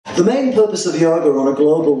The main purpose of yoga on a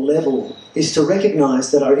global level is to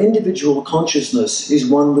recognize that our individual consciousness is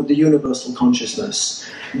one with the universal consciousness.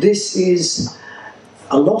 This is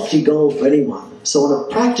a lofty goal for anyone. So on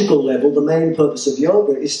a practical level, the main purpose of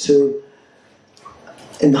yoga is to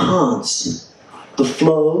enhance the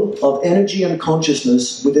flow of energy and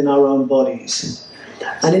consciousness within our own bodies.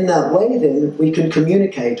 And in that way, then, we can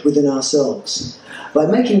communicate within ourselves. By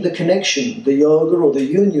making the connection, the yoga or the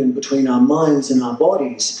union between our minds and our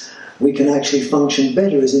bodies, we can actually function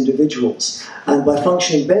better as individuals. And by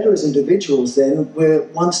functioning better as individuals, then, we're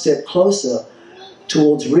one step closer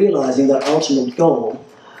towards realizing that ultimate goal,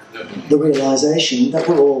 the realization that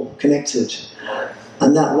we're all connected.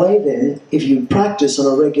 And that way, then, if you practice on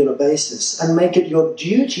a regular basis and make it your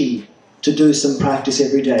duty to do some practice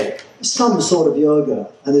every day, some sort of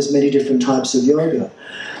yoga, and there's many different types of yoga,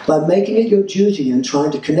 by making it your duty and trying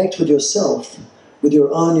to connect with yourself, with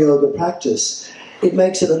your own yoga practice, it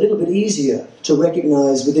makes it a little bit easier to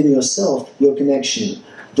recognize within yourself your connection,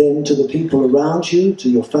 then to the people around you, to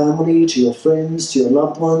your family, to your friends, to your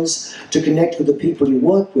loved ones, to connect with the people you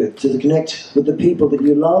work with, to connect with the people that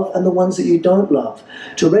you love and the ones that you don't love,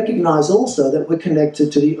 to recognize also that we're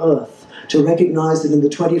connected to the earth, to recognize that in the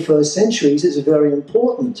 21st centuries it's very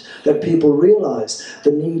important that people realize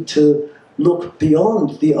the need to look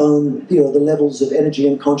beyond the levels of energy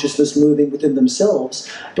and consciousness moving within themselves,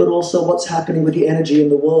 but also what's happening with the energy in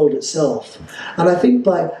the world itself. And I think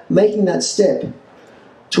by making that step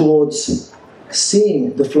towards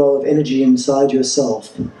seeing the flow of energy inside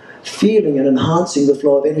yourself, feeling and enhancing the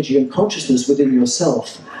flow of energy and consciousness within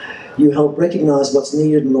yourself, you help recognize what's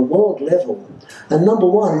needed on a world level. And number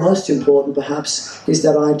one, most important perhaps, is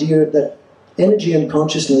that idea that energy and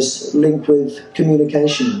consciousness link with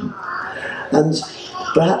communication. And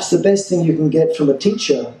perhaps the best thing you can get from a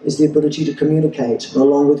teacher is the ability to communicate. And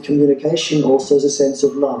along with communication also is a sense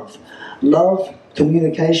of love. Love,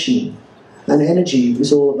 communication, and energy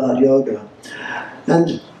is all about yoga.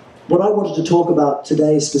 And what I wanted to talk about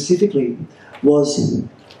today specifically was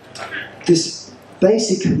this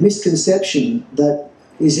basic misconception that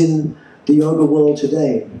is in the yoga world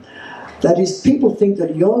today. That is, people think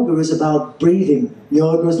that yoga is about breathing.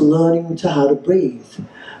 Yoga is learning how to breathe.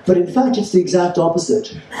 But in fact, it's the exact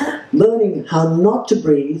opposite. Learning how not to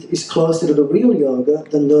breathe is closer to the real yoga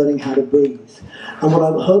than learning how to breathe. And what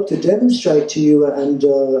I hope to demonstrate to you and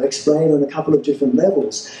explain on a couple of different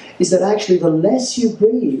levels is that actually the less you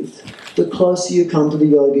breathe, the closer you come to the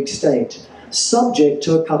yogic state, subject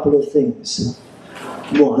to a couple of things.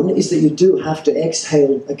 One is that you do have to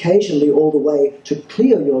exhale occasionally all the way to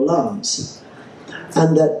clear your lungs.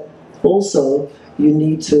 And that also you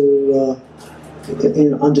need to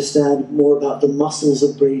understand more about the muscles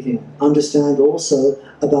of breathing, understand also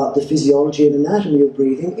about the physiology and anatomy of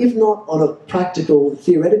breathing, if not on a practical,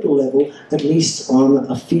 theoretical level, at least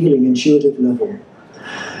on a feeling, intuitive level.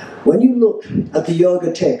 When you look at the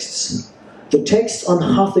yoga texts, the texts on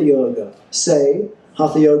Hatha yoga say,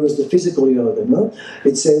 Hatha yoga is the physical yoga, no?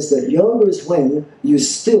 It says that yoga is when you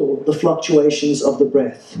still the fluctuations of the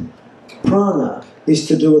breath. Prana is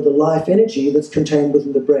to do with the life energy that's contained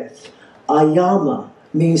within the breath. Ayama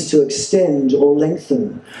means to extend or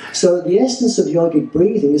lengthen. So the essence of yogic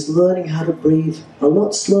breathing is learning how to breathe a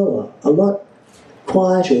lot slower, a lot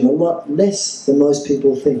quieter, and a lot less than most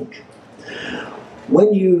people think.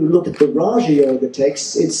 When you look at the Raja Yoga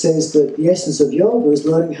text, it says that the essence of yoga is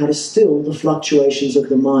learning how to still the fluctuations of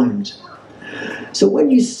the mind. So when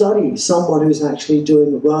you study someone who's actually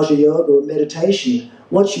doing Raja Yoga or meditation,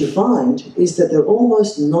 what you find is that they're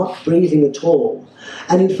almost not breathing at all.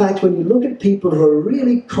 And in fact, when you look at people who are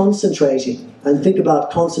really concentrating, and think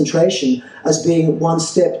about concentration as being one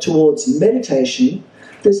step towards meditation,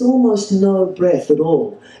 there's almost no breath at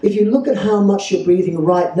all. If you look at how much you're breathing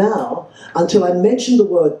right now, until I mentioned the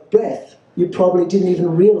word breath, you probably didn't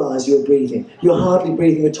even realize you're breathing. You're hardly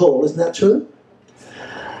breathing at all, isn't that true?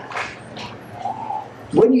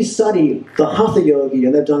 When you study the Hatha yogi,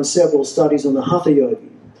 and they've done several studies on the Hatha yogi,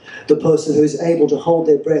 the person who is able to hold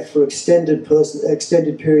their breath for extended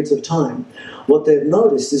periods of time, what they've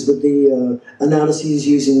noticed is with the analyses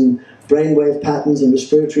using brainwave patterns and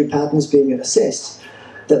respiratory patterns being assessed,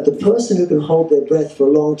 that the person who can hold their breath for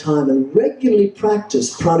a long time and regularly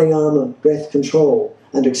practice pranayama, breath control,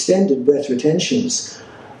 and extended breath retentions,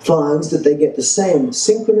 finds that they get the same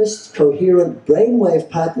synchronous, coherent brainwave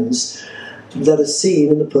patterns that are seen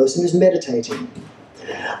in the person who's meditating.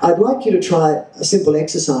 I'd like you to try a simple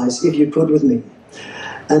exercise, if you could, with me.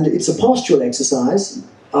 And it's a postural exercise.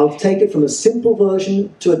 I'll take it from a simple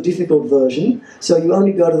version to a difficult version, so you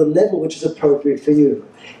only go to the level which is appropriate for you.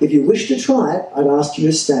 If you wish to try it, I'd ask you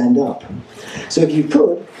to stand up. So if you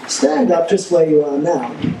could, stand up just where you are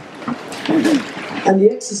now. And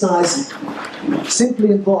the exercise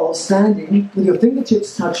simply involves standing with your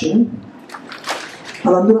fingertips touching,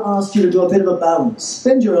 and I'm going to ask you to do a bit of a balance.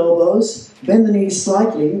 Bend your elbows, bend the knees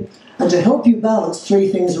slightly, and to help you balance, 3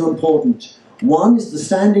 things are important. 1 is the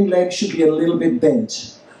standing leg should be a little bit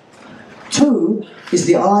bent. 2 is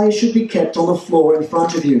the eyes should be kept on the floor in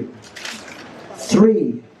front of you.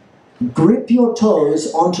 3, grip your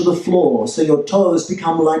toes onto the floor so your toes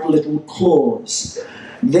become like little claws.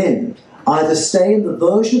 Then, either stay in the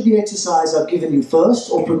version of the exercise I've given you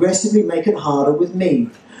first or progressively make it harder with me.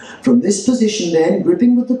 From this position then,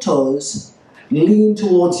 gripping with the toes, lean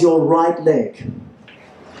towards your right leg.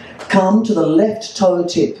 Come to the left toe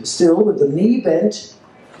tip, still with the knee bent,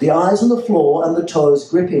 the eyes on the floor and the toes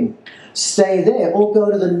gripping. Stay there or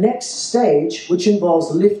go to the next stage, which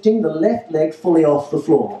involves lifting the left leg fully off the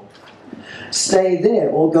floor. Stay there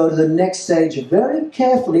or go to the next stage very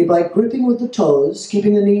carefully by gripping with the toes,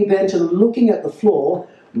 keeping the knee bent and looking at the floor,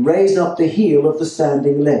 raise up the heel of the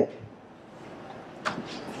standing leg.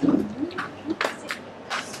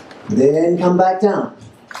 Then come back down.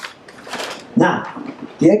 Now,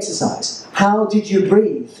 the exercise. How did you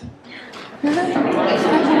breathe?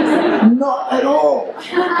 Not at all.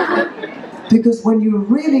 Because when you're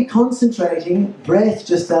really concentrating, breath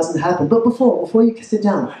just doesn't happen. But before you sit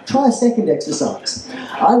down, try a second exercise.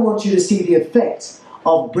 I want you to see the effects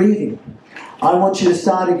of breathing. I want you to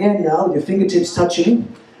start again now with your fingertips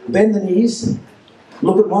touching. Bend the knees.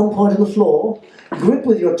 Look at one point on the floor. Grip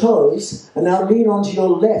with your toes. And now lean onto your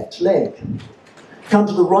left leg. Come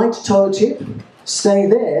to the right toe tip. Stay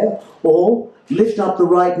there. Or lift up the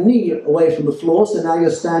right knee away from the floor. So now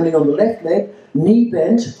you're standing on the left leg. Knee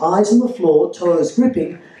bent, eyes on the floor, toes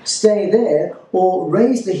gripping, stay there, or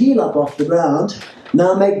raise the heel up off the ground.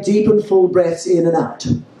 Now make deep and full breaths in and out.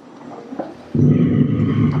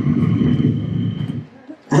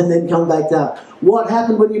 And then come back down. What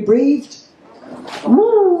happened when you breathed?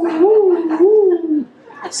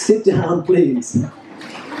 Sit down, please.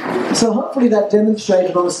 So hopefully that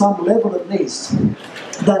demonstrated on some level at least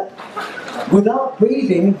that without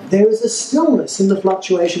breathing, there is a stillness in the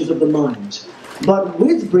fluctuations of the mind. But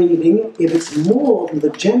with breathing, if it's more than the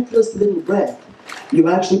gentlest little breath, you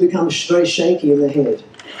actually become very shaky in the head.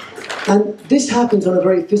 And this happens on a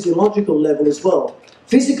very physiological level as well.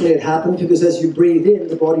 Physically it happens because as you breathe in,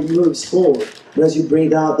 the body moves forward. And as you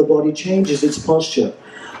breathe out, the body changes its posture.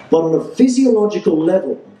 But on a physiological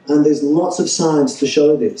level, and there's lots of science to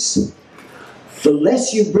show this, the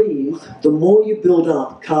less you breathe, the more you build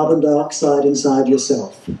up carbon dioxide inside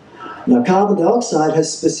yourself. Now, carbon dioxide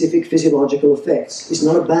has specific physiological effects. It's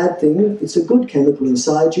not a bad thing. It's a good chemical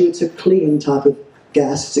inside you. It's a clean type of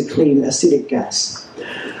gas. It's a clean acidic gas.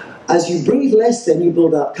 As you breathe less, then you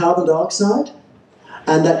build up carbon dioxide,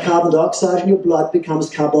 and that carbon dioxide in your blood becomes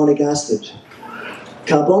carbonic acid.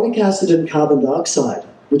 Carbonic acid and carbon dioxide,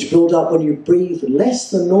 which build up when you breathe less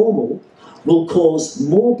than normal, will cause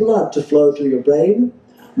more blood to flow through your brain,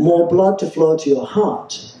 more blood to flow to your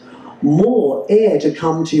heart, more air to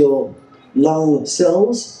come to your lung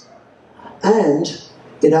cells, and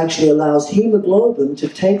it actually allows hemoglobin to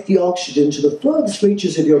take the oxygen to the furthest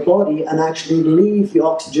reaches of your body and actually leave the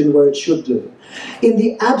oxygen where it should do. In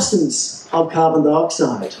the absence of carbon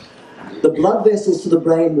dioxide, the blood vessels to the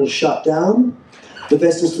brain will shut down, the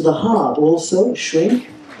vessels to the heart also shrink,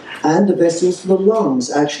 and the vessels to the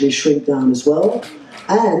lungs actually shrink down as well,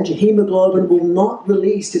 and hemoglobin will not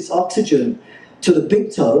release its oxygen to the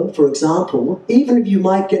big toe, for example, even if you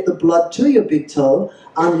might get the blood to your big toe,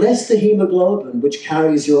 unless the hemoglobin, which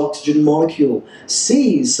carries your oxygen molecule,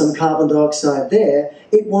 sees some carbon dioxide there,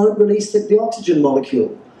 it won't release the oxygen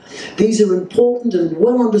molecule. These are important and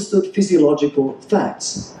well understood physiological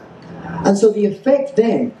facts. And so the effect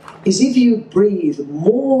then is if you breathe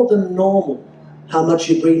more than normal, how much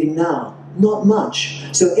you're breathing now? Not much.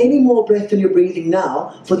 So any more breath than you're breathing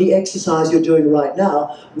now for the exercise you're doing right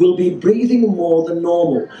now will be breathing more than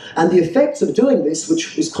normal. And the effects of doing this,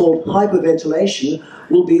 which is called hyperventilation,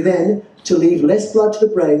 will be then to leave less blood to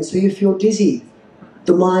the brain so you feel dizzy.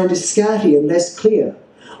 The mind is scatty and less clear.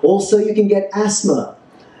 Also, you can get asthma.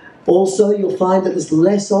 Also, you'll find that there's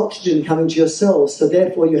less oxygen coming to your cells, so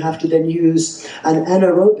therefore you have to then use an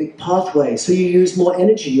anaerobic pathway. So you use more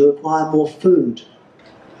energy, you require more food.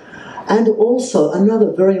 And also,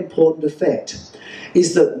 another very important effect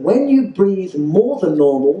is that when you breathe more than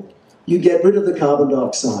normal, you get rid of the carbon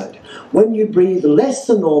dioxide. When you breathe less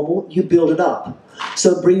than normal, you build it up.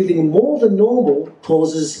 So breathing more than normal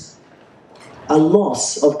causes a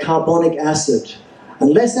loss of carbonic acid. And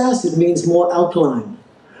less acid means more alkaline.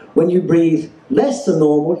 When you breathe less than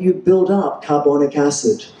normal, you build up carbonic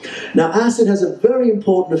acid. Now, acid has a very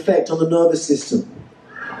important effect on the nervous system.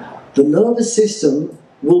 The nervous system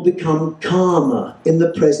will become calmer in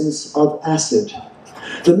the presence of acid.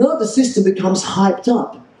 The nervous system becomes hyped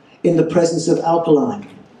up in the presence of alkaline.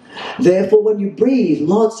 Therefore, when you breathe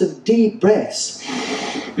lots of deep breaths,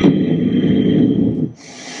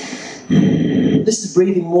 this is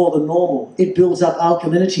breathing more than normal. It builds up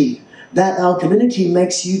alkalinity. That alkalinity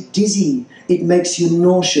makes you dizzy. It makes you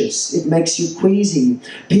nauseous. It makes you queasy.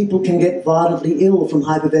 People can get violently ill from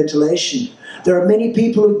hyperventilation. There are many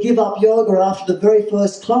people who give up yoga after the very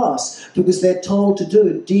first class because they're told to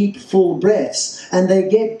do deep, full breaths and they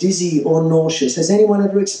get dizzy or nauseous. Has anyone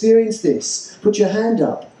ever experienced this? Put your hand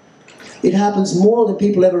up. It happens more than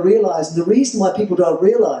people ever realize. And the reason why people don't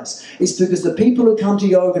realize is because the people who come to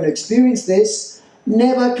yoga and experience this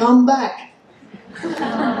never come back.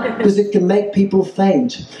 Because it can make people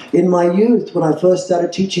faint. In my youth, when I first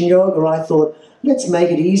started teaching yoga, I thought, let's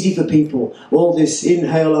make it easy for people. All this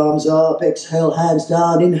inhale, arms up, exhale, hands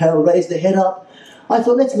down, inhale, raise the head up. I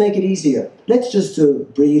thought, let's make it easier. Let's just do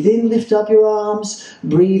breathe in, lift up your arms.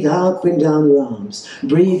 Breathe out, bring down your arms.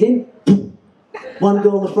 Breathe in. One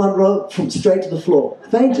girl in the front row, from straight to the floor.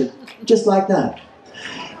 Fainted, just like that.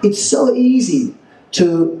 It's so easy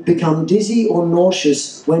to become dizzy or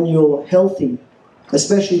nauseous when you're healthy,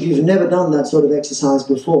 especially if you've never done that sort of exercise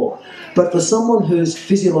before. But for someone who's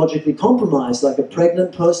physiologically compromised, like a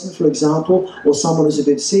pregnant person, for example, or someone who's a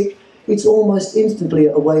bit sick, it's almost instantly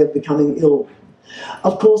a way of becoming ill.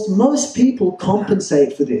 Of course, most people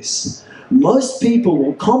compensate for this. Most people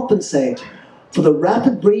will compensate for the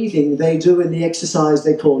rapid breathing they do in the exercise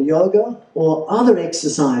they call yoga or other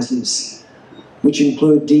exercises, which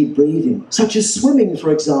include deep breathing, such as swimming,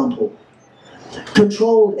 for example.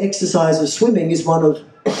 Controlled exercise of swimming is one of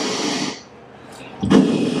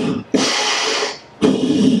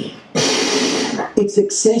it's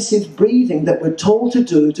excessive breathing that we're told to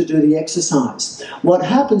do the exercise. What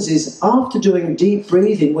happens is, after doing deep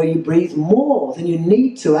breathing, where you breathe more than you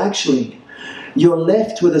need to actually, you're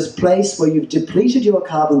left with this place where you've depleted your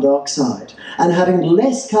carbon dioxide. And having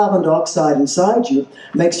less carbon dioxide inside you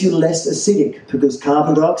makes you less acidic, because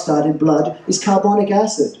carbon dioxide in blood is carbonic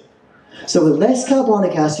acid. So with less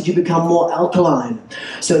carbonic acid, you become more alkaline.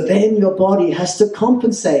 So then your body has to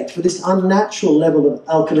compensate for this unnatural level of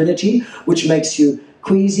alkalinity, which makes you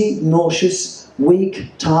queasy, nauseous, weak,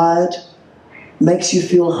 tired, makes you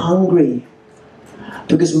feel hungry.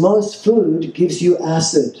 Because most food gives you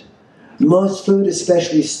acid. Most food,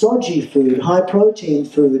 especially stodgy food, high-protein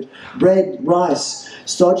food, bread, rice,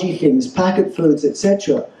 stodgy things, packet foods,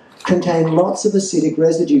 etc., contain lots of acidic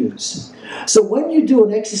residues. So when you do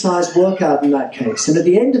an exercise workout in that case, and at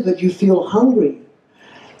the end of it you feel hungry,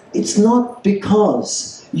 it's not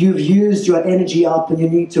because you've used your energy up and you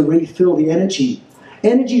need to refill the energy.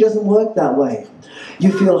 Energy doesn't work that way.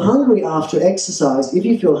 You feel hungry after exercise. If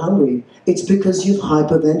you feel hungry, it's because you've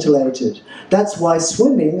hyperventilated. That's why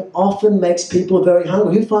swimming often makes people very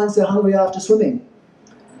hungry. Who finds they're hungry after swimming?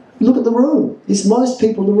 Look at the room. It's most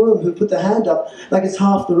people in the room who put their hand up, like it's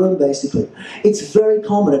half the room basically. It's very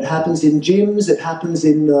common. It happens in gyms. It happens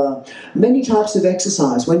in many types of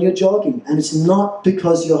exercise when you're jogging. And it's not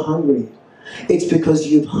because you're hungry. It's because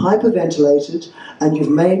you've hyperventilated and you've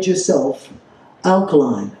made yourself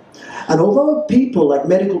alkaline. And although people like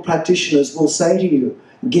medical practitioners will say to you,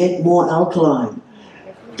 get more alkaline,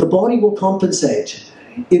 the body will compensate.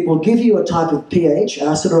 It will give you a type of pH,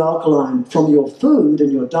 acid or alkaline, from your food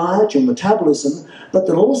and your diet, your metabolism, but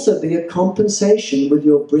there'll also be a compensation with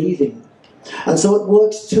your breathing. And so it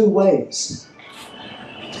works two ways.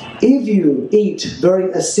 If you eat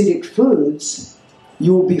very acidic foods,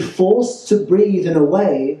 you will be forced to breathe in a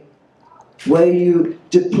way where you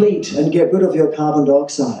deplete and get rid of your carbon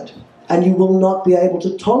dioxide. And you will not be able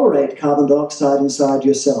to tolerate carbon dioxide inside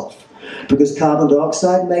yourself, because carbon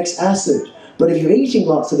dioxide makes acid. But if you're eating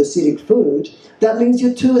lots of acidic food, that means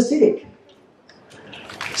you're too acidic.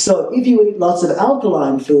 So if you eat lots of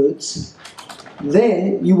alkaline foods,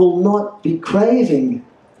 then you will not be craving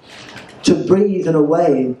to breathe in a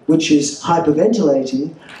way which is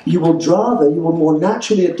hyperventilating. You will more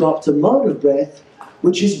naturally adopt a mode of breath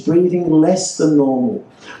which is breathing less than normal,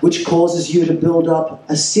 which causes you to build up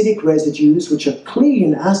acidic residues, which are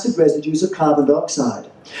clean acid residues of carbon dioxide,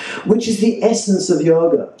 which is the essence of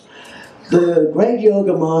yoga. The great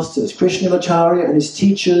yoga masters, Krishnamacharya and his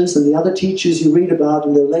teachers and the other teachers you read about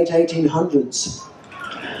in the late 1800s,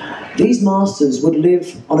 These masters would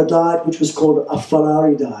live on a diet which was called a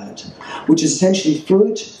Falari diet, which is essentially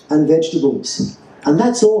fruit and vegetables. And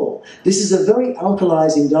that's all. This is a very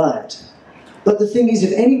alkalizing diet. But the thing is,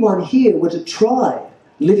 if anyone here were to try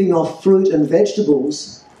living off fruit and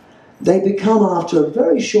vegetables, they become, after a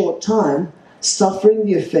very short time, suffering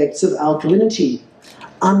the effects of alkalinity,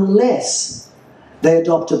 unless they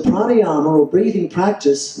adopt a pranayama or breathing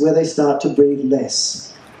practice where they start to breathe less.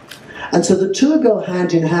 And so the two go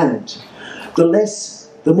hand in hand.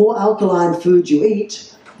 The more alkaline food you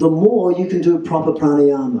eat, the more you can do proper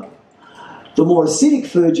pranayama. The more acidic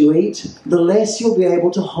food you eat, the less you'll be able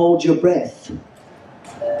to hold your breath.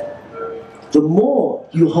 The more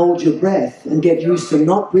you hold your breath and get used to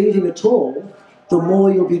not breathing at all, the more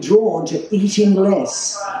you'll be drawn to eating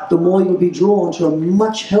less. The more you'll be drawn to a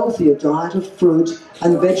much healthier diet of fruit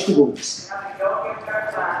and vegetables.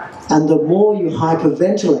 And the more you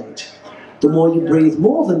hyperventilate, the more you breathe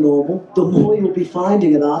more than normal, the more you'll be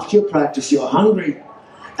finding that after your practice you're hungry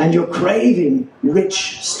and you're craving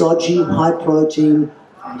rich, stodgy, high-protein,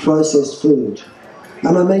 processed food.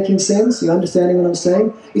 Am I making sense? Are you understanding what I'm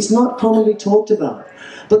saying? It's not commonly talked about.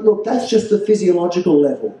 But look, that's just the physiological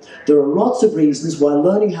level. There are lots of reasons why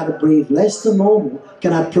learning how to breathe less than normal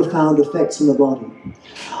can have profound effects on the body.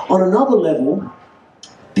 On another level,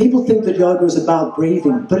 people think that yoga is about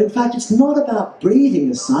breathing, but in fact it's not about breathing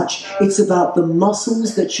as such, it's about the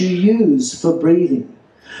muscles that you use for breathing.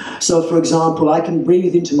 So for example, I can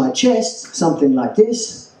breathe into my chest, something like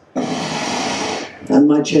this, and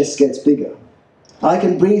my chest gets bigger. I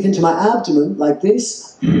can breathe into my abdomen like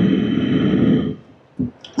this, and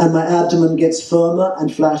my abdomen gets firmer and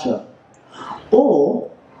flatter. Or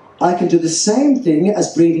I can do the same thing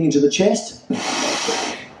as breathing into the chest,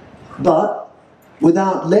 but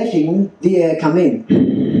without letting the air come in.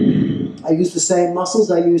 I use the same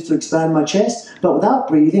muscles I use to expand my chest, but without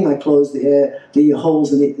breathing, I close the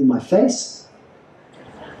holes in my face.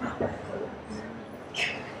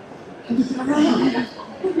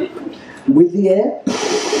 With the air,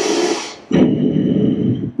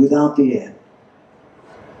 without the air.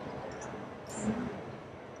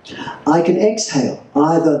 I can exhale,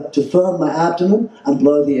 either to firm my abdomen and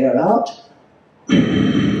blow the air out,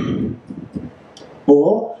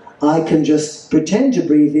 or I can just pretend to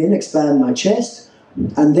breathe in, expand my chest,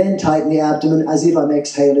 and then tighten the abdomen as if I'm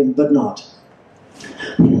exhaling, but not.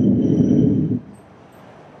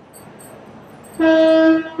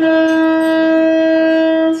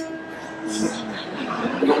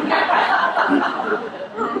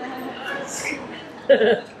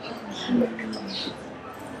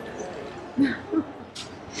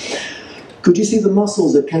 Could you see the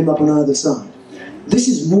muscles that came up on either side? This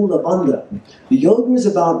is Mula Bandha. Yoga is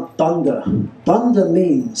about Bandha. Bandha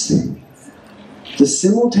means the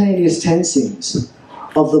simultaneous tensings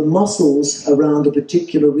of the muscles around a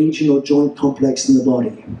particular region or joint complex in the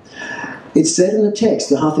body. It's said in the text,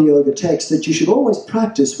 the Hatha Yoga text, that you should always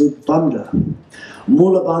practice with Bandha.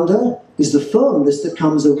 Mula Bandha is the firmness that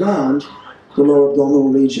comes around the lower abdominal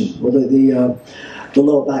region, or the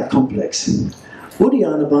lower back complex.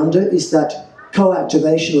 Uddiyana Bandha is that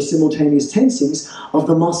co-activation or simultaneous tensings of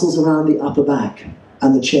the muscles around the upper back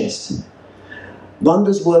and the chest.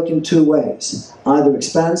 Bandhas work in two ways, either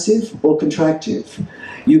expansive or contractive.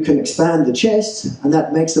 You can expand the chest, and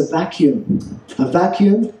that makes a vacuum. A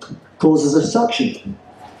vacuum causes a suction.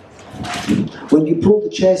 When you pull the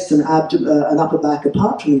chest and upper back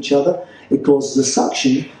apart from each other, it causes a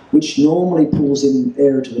suction, which normally pulls in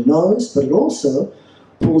air to the nose, but it also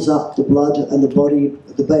pulls up the blood and the body,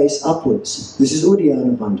 the base upwards. This is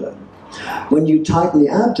Uddiyana Bandha. When you tighten the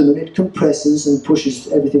abdomen, it compresses and pushes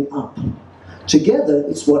everything up. Together,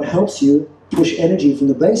 it's what helps you push energy from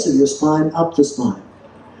the base of your spine up the spine.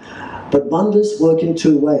 But bandhas work in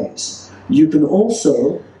two ways. You can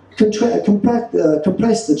also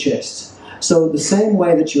compress the chest. So the same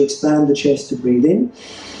way that you expand the chest to breathe in,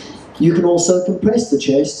 you can also compress the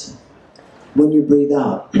chest when you breathe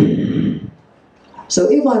out. So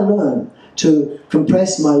if I learn to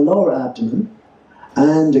compress my lower abdomen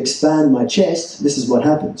and expand my chest, this is what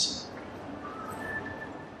happens.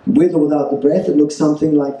 With or without the breath, it looks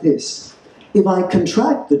something like this. If I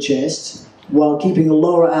contract the chest while keeping the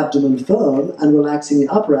lower abdomen firm and relaxing the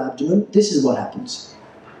upper abdomen, this is what happens.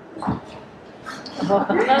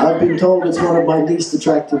 I've been told it's one of my least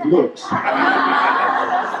attractive looks.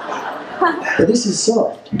 But this is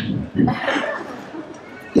soft.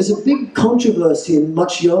 There's a big controversy in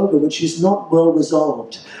much yoga which is not well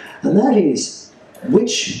resolved, and that is,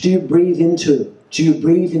 which do you breathe into? Do you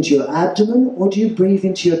breathe into your abdomen or do you breathe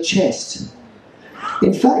into your chest?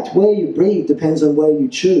 In fact, where you breathe depends on where you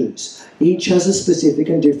choose. Each has a specific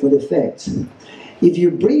and different effect. If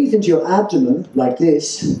you breathe into your abdomen like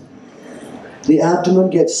this, the abdomen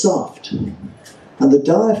gets soft and the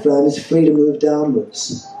diaphragm is free to move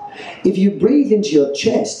downwards. If you breathe into your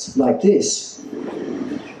chest like this,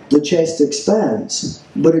 the chest expands,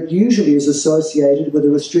 but it usually is associated with a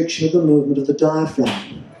restriction of the movement of the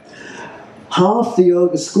diaphragm. Half the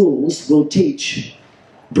yoga schools will teach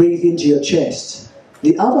breathe into your chest.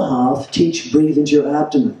 The other half teach breathe into your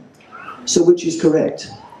abdomen. So which is correct?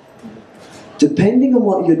 Depending on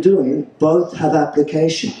what you're doing, both have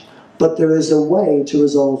application, but there is a way to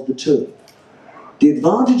resolve the two. The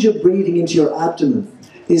advantage of breathing into your abdomen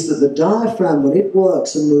is that the diaphragm, when it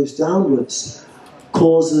works and moves downwards,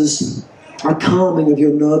 causes a calming of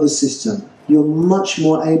your nervous system. You're much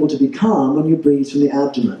more able to be calm when you breathe from the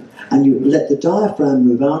abdomen, and you let the diaphragm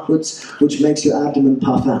move outwards, which makes your abdomen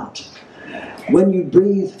puff out. When you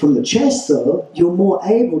breathe from the chest, though, you're more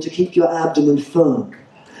able to keep your abdomen firm.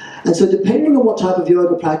 And so depending on what type of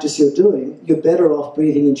yoga practice you're doing, you're better off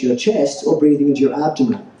breathing into your chest or breathing into your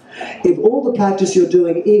abdomen. If all the practice you're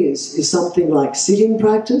doing is something like sitting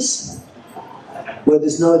practice, where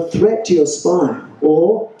there's no threat to your spine,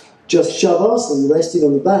 or just shavasana, resting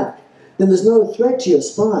on the back, then there's no threat to your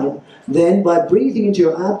spine. Then by breathing into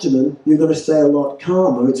your abdomen, you're going to stay a lot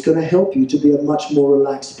calmer. It's going to help you to be a much more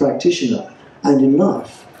relaxed practitioner and in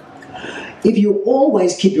life. If you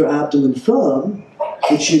always keep your abdomen firm,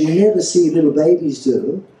 which you never see little babies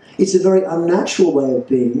do, it's a very unnatural way of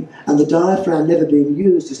being, and the diaphragm never being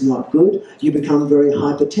used is not good. You become very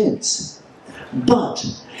hypertense. But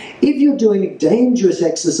if you're doing dangerous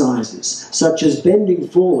exercises, such as bending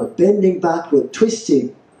forward, bending backward,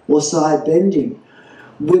 twisting, or side bending,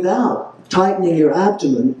 without tightening your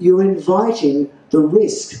abdomen, you're inviting the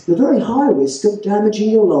risk, the very high risk of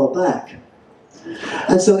damaging your lower back.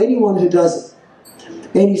 And so anyone who does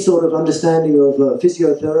any sort of understanding of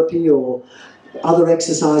physiotherapy or other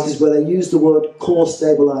exercises where they use the word core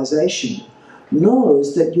stabilization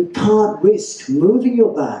knows that you can't risk moving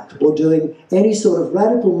your back or doing any sort of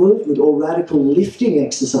radical movement or radical lifting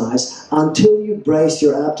exercise until you brace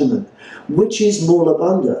your abdomen, which is mula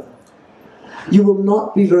bandha. You will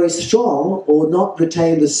not be very strong or not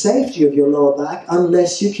retain the safety of your lower back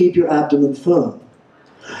unless you keep your abdomen firm.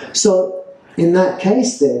 So in that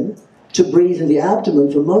case then, to breathe in the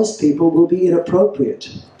abdomen for most people will be inappropriate.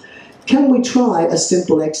 Can we try a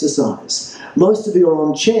simple exercise? Most of you are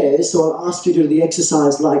on chairs, so I'll ask you to do the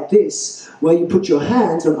exercise like this, where you put your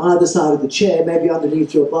hands on either side of the chair, maybe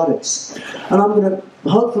underneath your buttocks. And I'm going to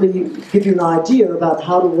hopefully give you an idea about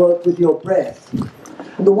how to work with your breath.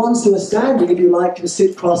 And the ones who are standing, if you like, can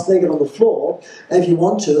sit cross-legged on the floor, if you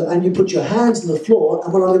want to, and you put your hands on the floor,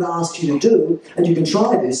 and what I'm going to ask you to do, and you can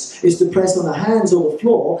try this, is to press on the hands or the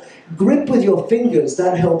floor, grip with your fingers,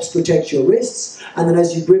 that helps protect your wrists, and then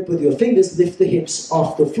as you grip with your fingers, lift the hips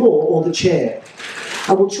off the floor or the chair.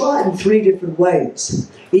 And we'll try it in 3 different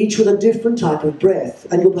ways, each with a different type of breath,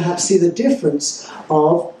 and you'll perhaps see the difference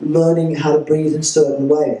of learning how to breathe in certain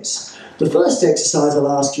ways. The first exercise I'll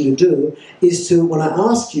ask you to do is to, when I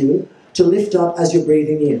ask you, to lift up as you're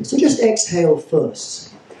breathing in. So just exhale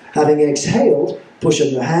first. Having exhaled, push on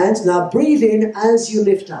your hands. Now breathe in as you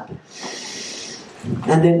lift up.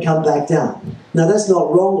 And then come back down. Now that's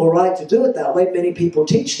not wrong or right to do it that way. Many people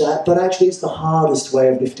teach that, but actually it's the hardest way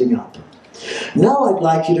of lifting up. Now I'd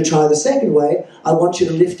like you to try the second way. I want you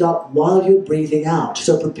to lift up while you're breathing out.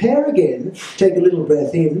 So prepare again. Take a little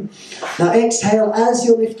breath in. Now exhale as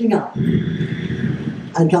you're lifting up.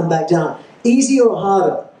 And come back down. Easier or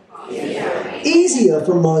harder? Easier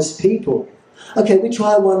for most people. Okay, we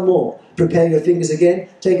try one more. Prepare your fingers again.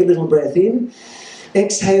 Take a little breath in.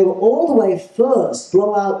 Exhale all the way first.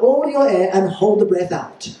 Blow out all your air and hold the breath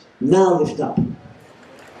out. Now lift up.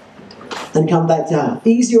 And come back down.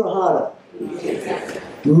 Easier or harder?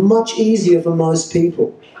 Much easier for most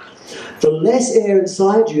people. The less air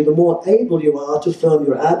inside you, the more able you are to firm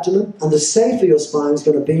your abdomen, and the safer your spine is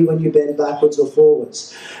going to be when you bend backwards or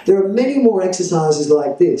forwards. There are many more exercises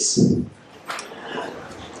like this.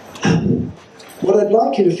 What I'd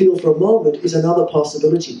like you to feel for a moment is another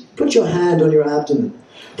possibility. Put your hand on your abdomen.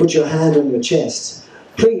 Put your hand on your chest.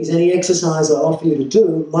 Please, any exercise I offer you to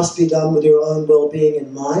do must be done with your own well-being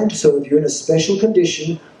in mind. So if you're in a special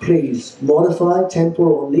condition, please modify, temper,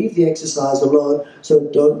 or leave the exercise alone, so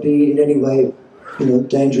don't be in any way,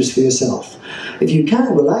 dangerous for yourself. If you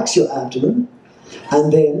can, relax your abdomen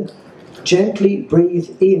and then gently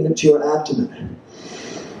breathe into your abdomen.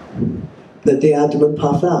 Let the abdomen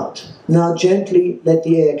puff out. Now gently let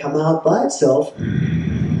the air come out by itself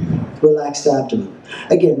relaxed abdomen.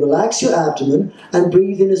 Again, relax your abdomen and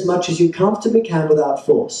breathe in as much as you comfortably can without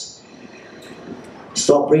force.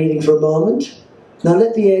 Stop breathing for a moment. Now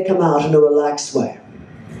let the air come out in a relaxed way.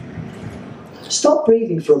 Stop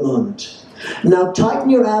breathing for a moment. Now tighten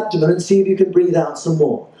your abdomen and see if you can breathe out some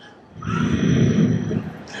more.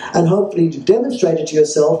 And hopefully to demonstrate it to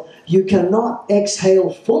yourself, you cannot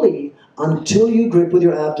exhale fully until you grip with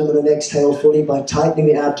your abdomen and exhale fully by tightening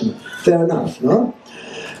the abdomen. Fair enough, no?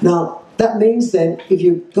 Now, that means then, if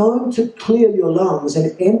you're going to clear your lungs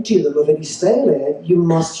and empty them of any stale air, you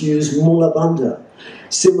must use Müller Bandha.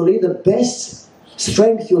 Similarly, the best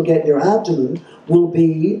strength you'll get in your abdomen will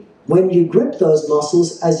be when you grip those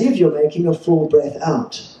muscles as if you're making a full breath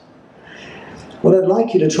out. What I'd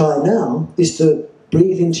like you to try now is to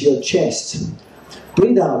breathe into your chest.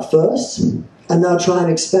 Breathe out first, and now try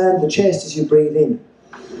and expand the chest as you breathe in.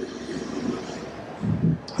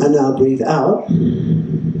 And now breathe out.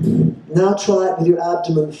 Now try it with your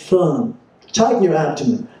abdomen firm. Tighten your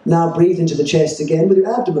abdomen. Now breathe into the chest again with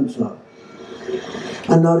your abdomen firm.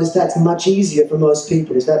 And notice that's much easier for most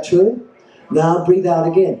people. Is that true? Now breathe out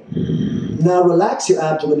again. Now relax your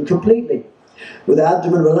abdomen completely. With the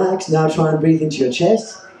abdomen relaxed, now try and breathe into your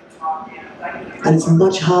chest. And it's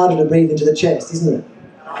much harder to breathe into the chest, isn't it?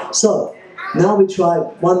 So, now we try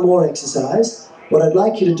one more exercise. What I'd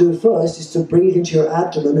like you to do first is to breathe into your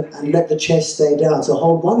abdomen and let the chest stay down. So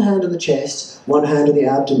hold one hand on the chest, one hand on the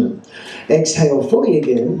abdomen. Exhale fully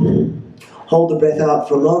again. Hold the breath out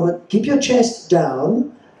for a moment. Keep your chest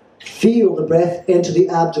down. Feel the breath enter the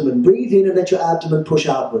abdomen. Breathe in and let your abdomen push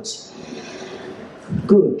outwards.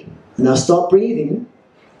 Good. Now stop breathing.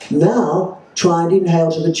 Now try and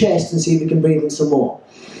inhale to the chest and see if you can breathe in some more.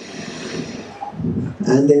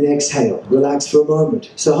 And then exhale. Relax for a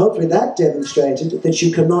moment. So hopefully that demonstrated that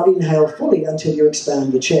you cannot inhale fully until you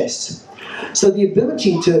expand the chest. So the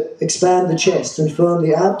ability to expand the chest and firm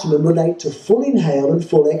the abdomen relate to full inhale and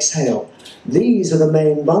full exhale. These are the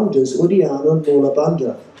main bandhas, Uddiyana and Müller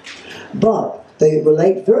Bandha. But they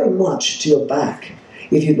relate very much to your back.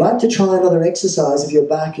 If you'd like to try another exercise, if your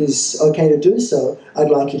back is okay to do so, I'd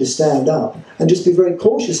like you to stand up. And just be very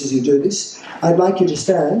cautious as you do this. I'd like you to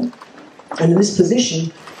stand, and in this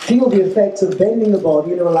position, feel the effects of bending the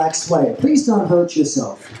body in a relaxed way. Please don't hurt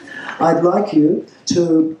yourself. I'd like you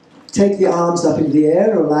to take the arms up into the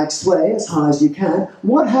air in a relaxed way, as high as you can.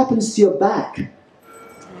 What happens to your back?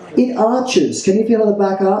 It arches. Can you feel how the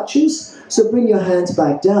back arches? So bring your hands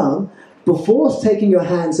back down. Before taking your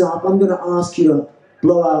hands up, I'm going to ask you to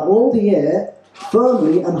blow out all the air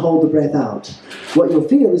firmly and hold the breath out. What you'll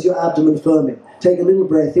feel is your abdomen firming. Take a little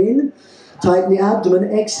breath in, tighten the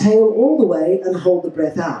abdomen, exhale all the way and hold the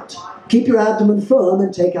breath out. Keep your abdomen firm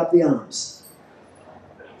and take up the arms.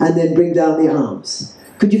 And then bring down the arms.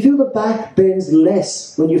 Could you feel the back bends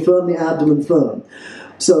less when you firm the abdomen firm?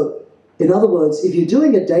 So, in other words, if you're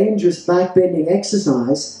doing a dangerous back bending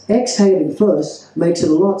exercise, exhaling first makes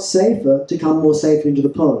it a lot safer to come more safely into the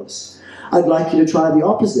pose. I'd like you to try the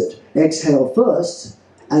opposite. Exhale first,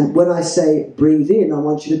 and when I say breathe in, I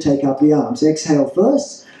want you to take up the arms. Exhale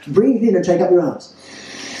first, breathe in and take up your arms.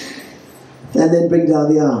 And then bring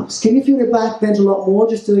down the arms. Can you feel your back bent a lot more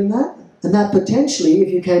just doing that? And that potentially,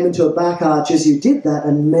 if you came into a back arch as you did that,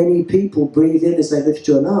 and many people breathe in as they lift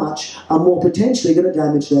to an arch, are more potentially going to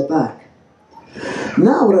damage their back.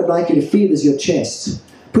 Now what I'd like you to feel is your chest.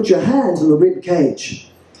 Put your hands on the rib cage.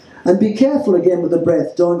 And be careful again with the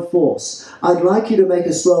breath, don't force. I'd like you to make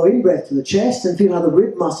a slow in-breath to the chest and feel how the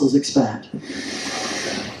rib muscles expand.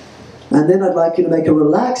 And then I'd like you to make a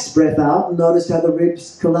relaxed breath out and notice how the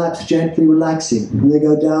ribs collapse, gently relaxing. And they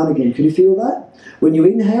go down again. Can you feel that? When you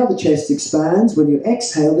inhale, the chest expands. When you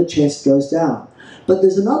exhale, the chest goes down. But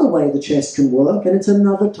there's another way the chest can work, and it's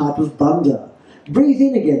another type of bandha. Breathe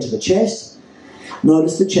in again to the chest.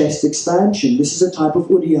 Notice the chest expansion. This is a type of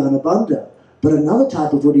Uddiyana Bandha. But another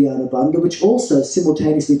type of Uddiyana Bandha, which also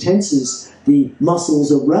simultaneously tenses the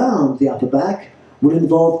muscles around the upper back, would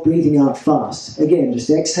involve breathing out fast. Again,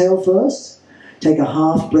 just exhale first. Take a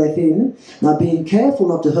half breath in. Now being careful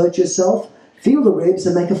not to hurt yourself, feel the ribs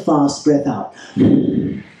and make a fast breath out.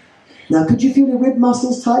 Now could you feel your rib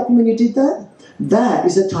muscles tighten when you did that? That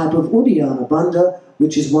is a type of Uddiyana Bandha,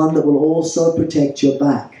 which is one that will also protect your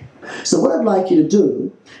back. So what I'd like you to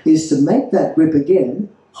do is to make that grip again.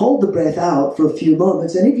 Hold the breath out for a few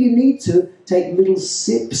moments, and if you need to, take little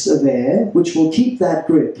sips of air, which will keep that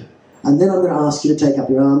grip. And then I'm going to ask you to take up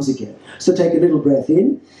your arms again. So take a little breath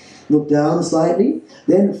in, look down slightly,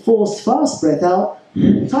 then force fast breath out,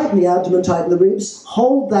 tighten the abdomen, tighten the ribs,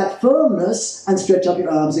 hold that firmness, and stretch up your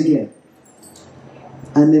arms again.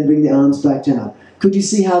 And then bring the arms back down. Could you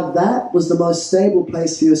see how that was the most stable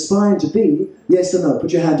place for your spine to be? Yes or no?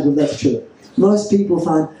 Put your hand up if that's true. Most people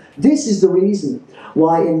find this is the reason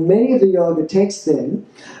why in many of the yoga texts then,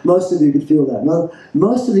 most of you could feel that,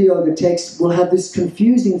 most of the yoga texts will have this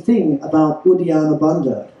confusing thing about Uddiyana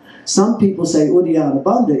Bandha. Some people say Uddiyana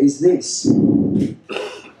Bandha is this.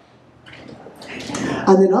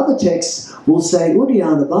 And then other texts will say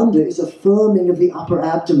Uddiyana Bandha is a firming of the upper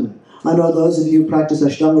abdomen. I know those of you who practice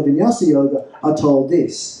Ashtanga Vinyasa Yoga are told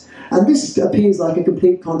this. And this appears like a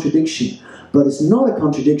complete contradiction, but it's not a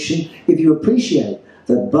contradiction if you appreciate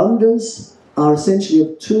that bandhas are essentially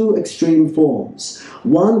of two extreme forms.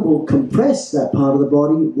 One will compress that part of the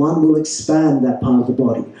body, one will expand that part of the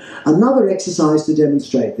body. Another exercise to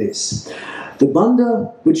demonstrate this. The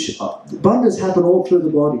bandha, bandhas happen all through the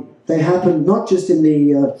body. They happen not just in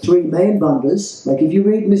the three main bandhas. Like if you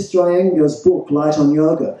read Mr. Iyengar's book, Light on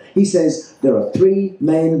Yoga, he says there are three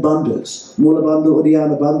main bandhas. Mula Bandha,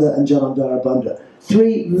 Uddiyana Bandha, and Jalandhara Bandha.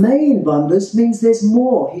 Three main bandhas means there's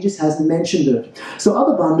more. He just hasn't mentioned it. So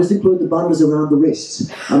other bandhas include the bandhas around the wrists.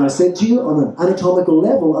 And I said to you, on an anatomical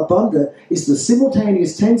level, a bandha is the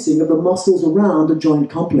simultaneous tensing of the muscles around a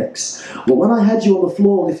joint complex. Well, when I had you on the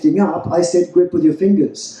floor lifting up, I said grip with your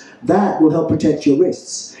fingers. That will help protect your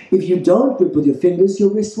wrists. If you don't grip with your fingers,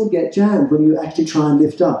 your wrists will get jammed when you actually try and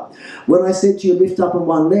lift up. When I said to you lift up on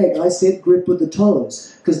one leg, I said grip with the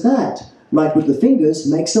toes, because that, like with the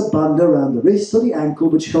fingers, makes a bandha around the wrist or the ankle,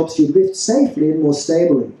 which helps you lift safely and more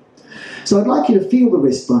stably. So I'd like you to feel the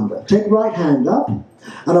wrist bandha. Take right hand up,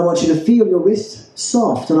 and I want you to feel your wrist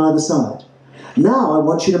soft on either side. Now I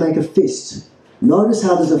want you to make a fist. Notice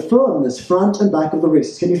how there's a firmness front and back of the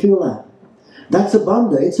wrist. Can you feel that? That's a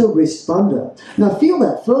bandha, it's a wrist bandha. Now feel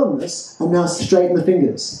that firmness, and now straighten the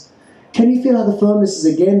fingers. Can you feel how the firmness is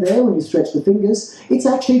again there when you stretch the fingers? It's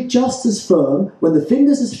actually just as firm when the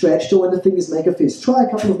fingers are stretched or when the fingers make a fist. Try a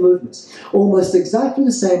couple of movements. Almost exactly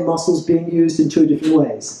the same muscles being used in two different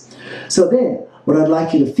ways. So then, what I'd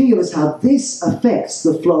like you to feel is how this affects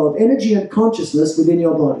the flow of energy and consciousness within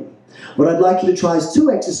your body. What I'd like you to try is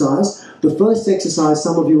two exercises. The first exercise,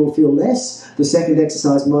 some of you will feel less. The second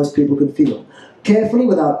exercise, most people can feel. Carefully,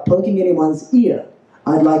 without poking anyone's ear,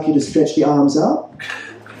 I'd like you to stretch the arms out.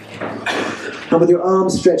 And with your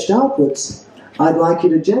arms stretched outwards, I'd like you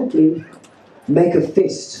to gently make a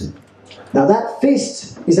fist. Now that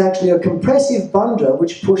fist is actually a compressive bandha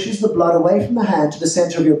which pushes the blood away from the hand to the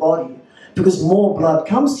center of your body. Because more blood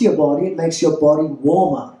comes to your body, it makes your body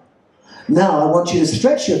warmer. Now I want you to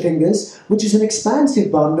stretch your fingers, which is an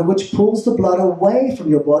expansive bandha which pulls the blood away from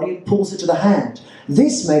your body and pulls it to the hand.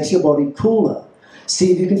 This makes your body cooler.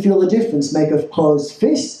 See if you can feel the difference. Make a closed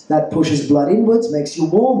fist, that pushes blood inwards, makes you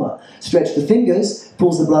warmer. Stretch the fingers,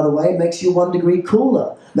 pulls the blood away, makes you 1 degree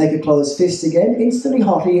cooler. Make a closed fist again, instantly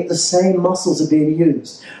hotter, yet the same muscles are being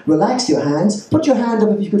used. Relax your hands, put your hand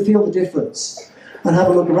up if you can feel the difference. And have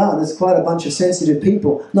a look around, there's quite a bunch of sensitive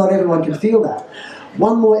people. Not everyone can feel that.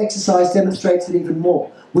 One more exercise demonstrates it even more.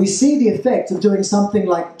 We see the effect of doing something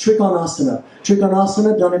like Trikonasana.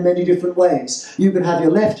 Trikonasana done in many different ways. You can have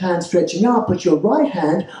your left hand stretching out, but your right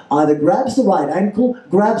hand either grabs the right ankle,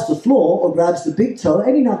 grabs the floor, or grabs the big toe,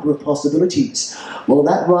 any number of possibilities. Well,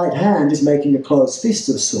 that right hand is making a closed fist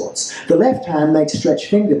of sorts. The left hand makes stretched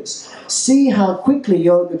fingers. See how quickly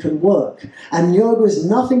yoga can work. And yoga is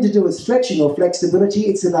nothing to do with stretching or flexibility.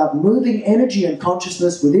 It's about moving energy and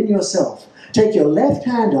consciousness within yourself. Take your left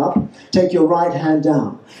hand up, take your right hand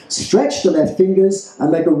down. Stretch the left fingers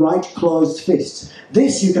and make a right closed fist.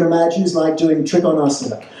 This, you can imagine, is like doing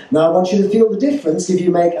Trikonasana. Now I want you to feel the difference if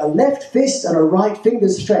you make a left fist and a right finger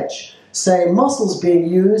stretch. Same muscles being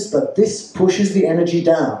used, but this pushes the energy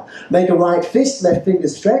down. Make a right fist, left finger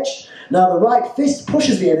stretch. Now the right fist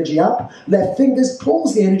pushes the energy up, left fingers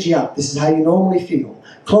pulls the energy up. This is how you normally feel.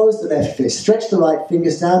 Close the left fist, stretch the right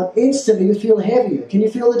fingers down, instantly you feel heavier. Can you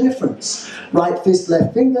feel the difference? Right fist,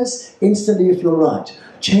 left fingers, instantly you feel right.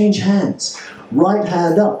 Change hands. Right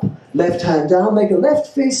hand up, left hand down, make a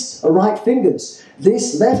left fist, a right fingers.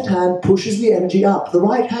 This left hand pushes the energy up. The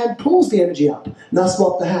right hand pulls the energy up. Now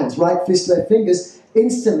swap the hands. Right fist, left fingers,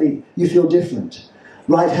 instantly you feel different.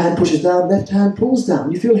 Right hand pushes down, left hand pulls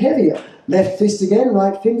down. You feel heavier. Left fist again,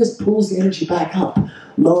 right fingers pulls the energy back up.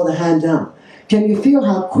 Lower the hand down. Can you feel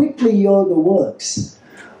how quickly yoga works?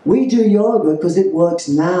 We do yoga because it works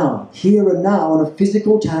now, here and now, on a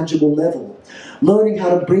physical, tangible level. Learning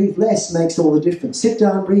how to breathe less makes all the difference. Sit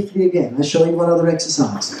down briefly again. I'll show you one other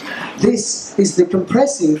exercise. This is the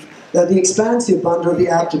compressive, the expansive bandha of the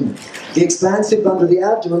abdomen. The expansive bandha of the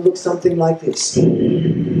abdomen looks something like this.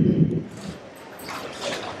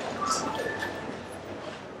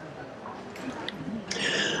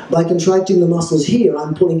 By contracting the muscles here,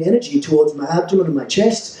 I'm pulling energy towards my abdomen and my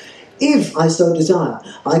chest. If I so desire,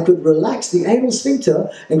 I could relax the anal sphincter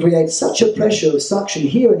and create such a pressure of suction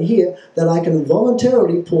here and here that I can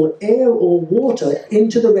voluntarily pour air or water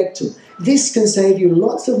into the rectum. This can save you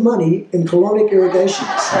lots of money in colonic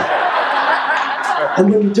irrigations. And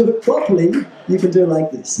when you do it properly, you can do it like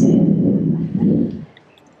this.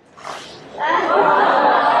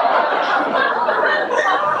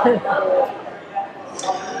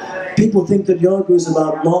 People think that yoga is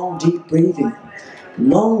about long, deep breathing.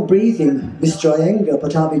 Long breathing, Mr. Iyengar,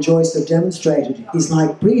 Pattabhi Joyce have demonstrated, is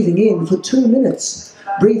like breathing in for 2 minutes.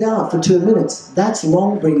 Breathe out for 2 minutes. That's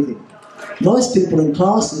long breathing. Most people in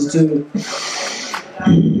classes do,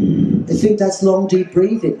 they think that's long, deep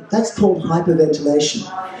breathing. That's called hyperventilation.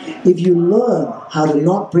 If you learn how to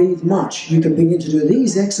not breathe much, you can begin to do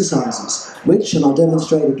these exercises, which, and I'll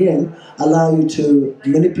demonstrate again, allow you to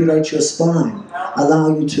manipulate your spine, allow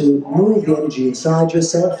you to move the energy inside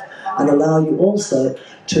yourself, and allow you also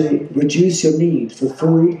to reduce your need for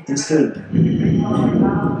food and sleep.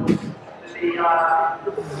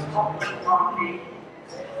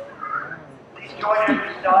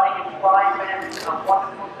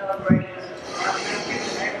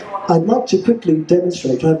 I'd like to quickly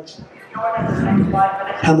demonstrate. How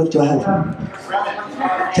much do I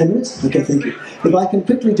have? 10 minutes? Okay, thank you. If I can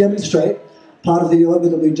quickly demonstrate part of the yoga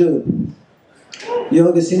that we do.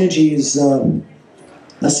 Yoga Synergy is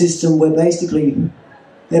a system where basically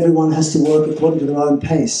everyone has to work according to their own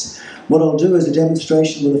pace. What I'll do is a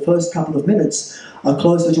demonstration where the first couple of minutes are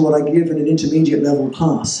closer to what I give in an intermediate level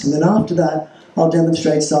class. And then after that, I'll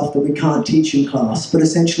demonstrate stuff that we can't teach in class, but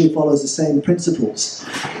essentially follows the same principles.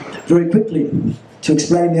 Very quickly, to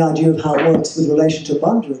explain the idea of how it works with relation to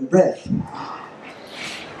bandha and breath.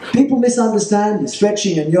 People misunderstand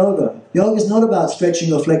stretching and yoga. Yoga is not about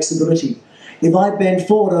stretching or flexibility. If I bend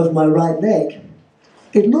forward over my right leg,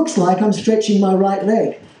 it looks like I'm stretching my right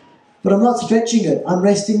leg, but I'm not stretching it. I'm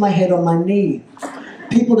resting my head on my knee.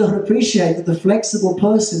 People don't appreciate that the flexible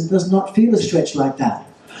person does not feel a stretch like that.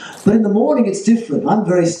 But in the morning, it's different. I'm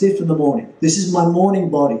very stiff in the morning. This is my morning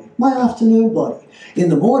body, my afternoon body. In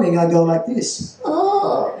the morning, I go like this.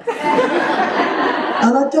 Oh.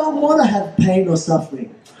 And I don't want to have pain or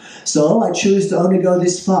suffering. So I choose to only go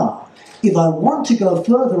this far. If I want to go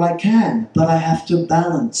further, I can, but I have to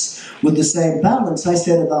balance. With the same balance I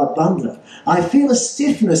said about bandha. I feel a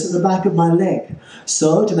stiffness at the back of my leg.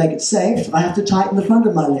 So, to make it safe, I have to tighten the front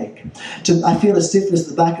of my leg. I feel a stiffness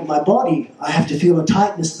at the back of my body. I have to feel a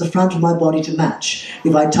tightness at the front of my body to match.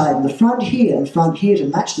 If I tighten the front here and front here to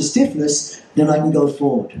match the stiffness, then I can go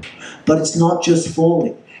forward. But it's not just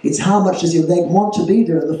falling. It's how much does your leg want to be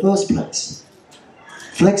there in the first place.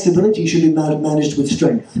 Flexibility should be managed with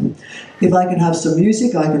strength. If I can have some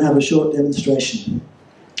music, I can have a short demonstration.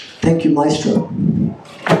 Thank you, Maestro.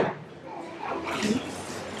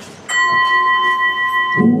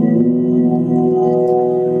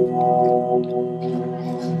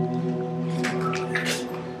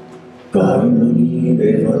 Karmani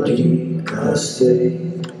devati kaste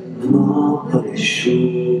ma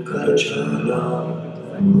parishu karachala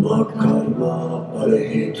ma karma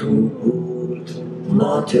palahetu bhurt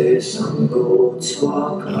mate sango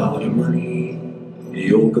sva karmani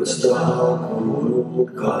yogastha guru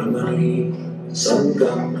karmani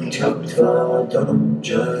sangam tyaktva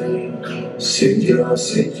dhananjay siddhya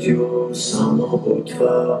siddhyo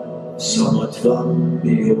samabhutva samatvam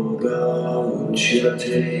yoga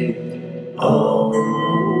uchyate.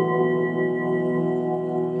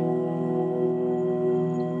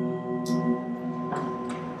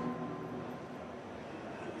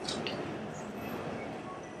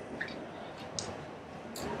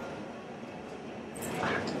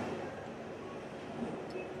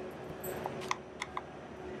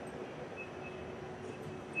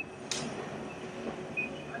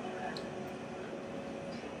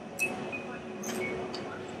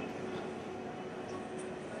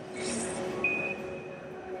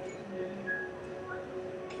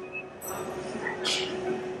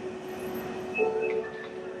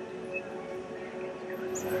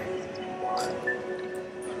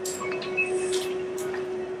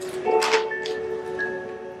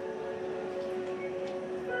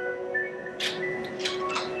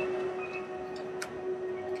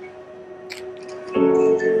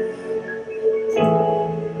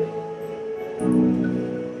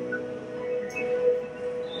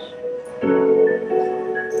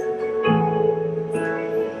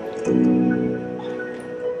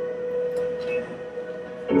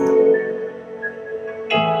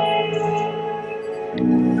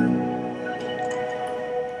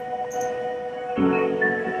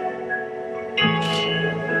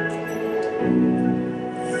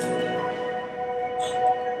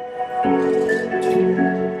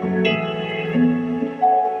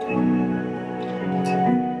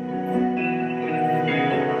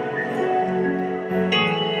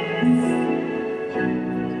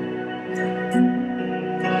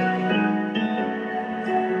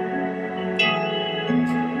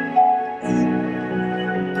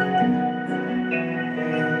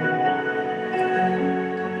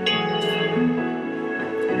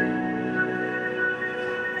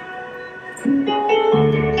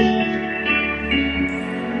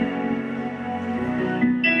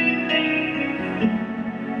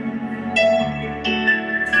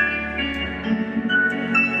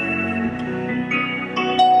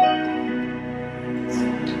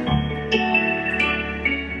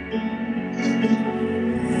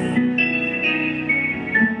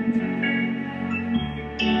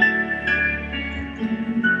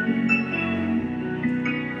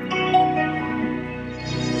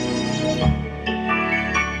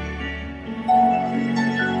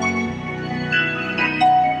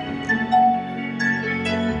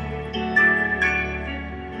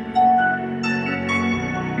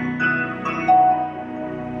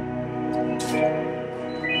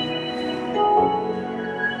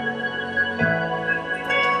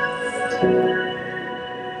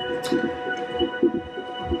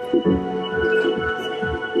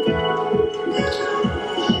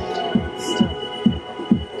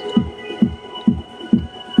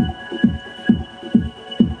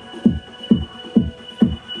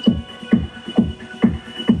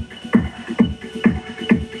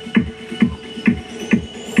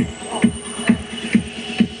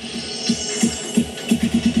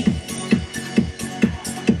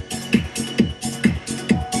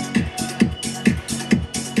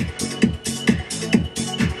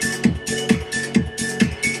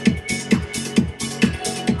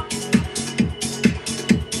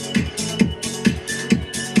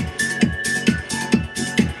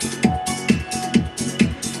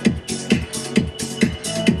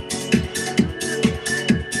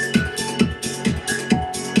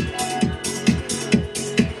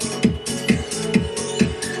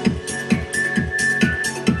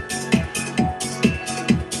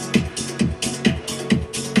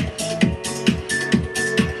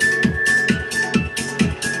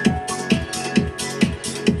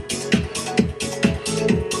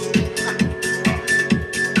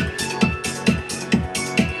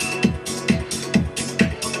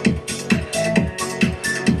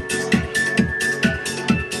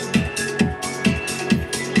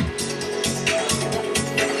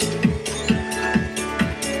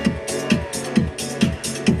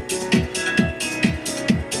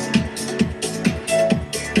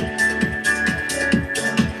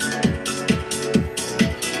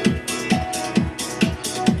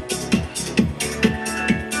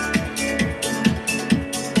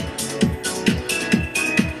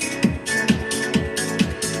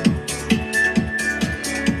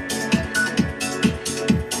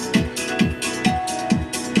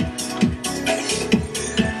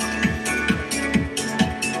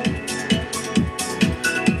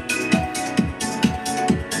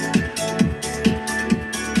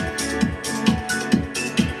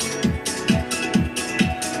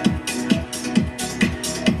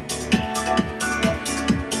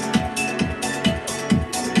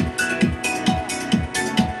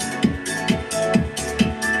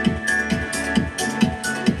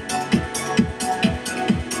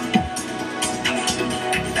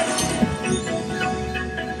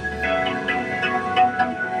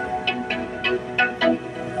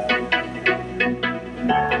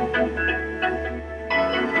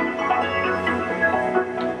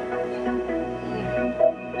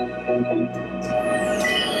 Go!